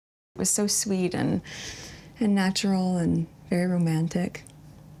was so sweet and natural and very romantic.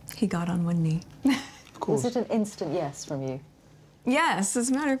 He got on one knee. Of course. Was it an instant yes from you? Yes, as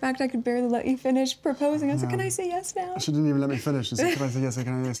a matter of fact, I could barely let you finish proposing. I was like, can I say yes now? She didn't even let me finish. She said, can I say yes,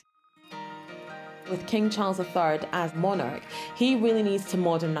 can I yes? With King Charles III as monarch, he really needs to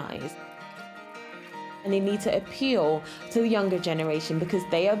modernise. And they need to appeal to the younger generation because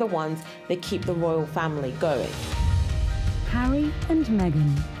they are the ones that keep the royal family going. Harry and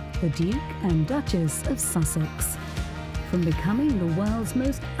Meghan, the Duke and Duchess of Sussex. From becoming the world's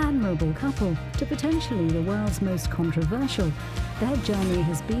most admirable couple to potentially the world's most controversial, their journey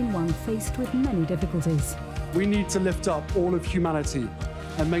has been one faced with many difficulties. We need to lift up all of humanity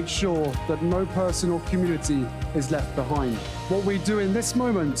and make sure that no person or community is left behind. What we do in this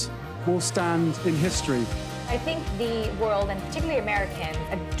moment will stand in history. I think the world, and particularly Americans,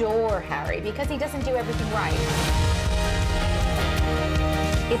 adore Harry because he doesn't do everything right.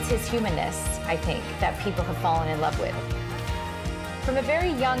 It's his humanness, I think, that people have fallen in love with. From a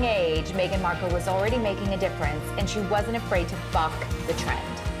very young age, Meghan Markle was already making a difference, and she wasn't afraid to buck the trend.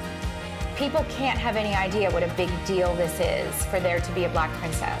 People can't have any idea what a big deal this is for there to be a black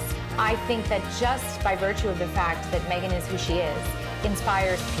princess. I think that just by virtue of the fact that Meghan is who she is,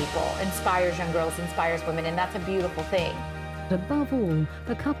 inspires people, inspires young girls, inspires women, and that's a beautiful thing. Above all,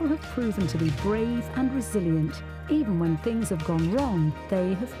 the couple have proven to be brave and resilient. Even when things have gone wrong,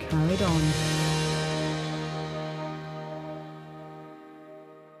 they have carried on.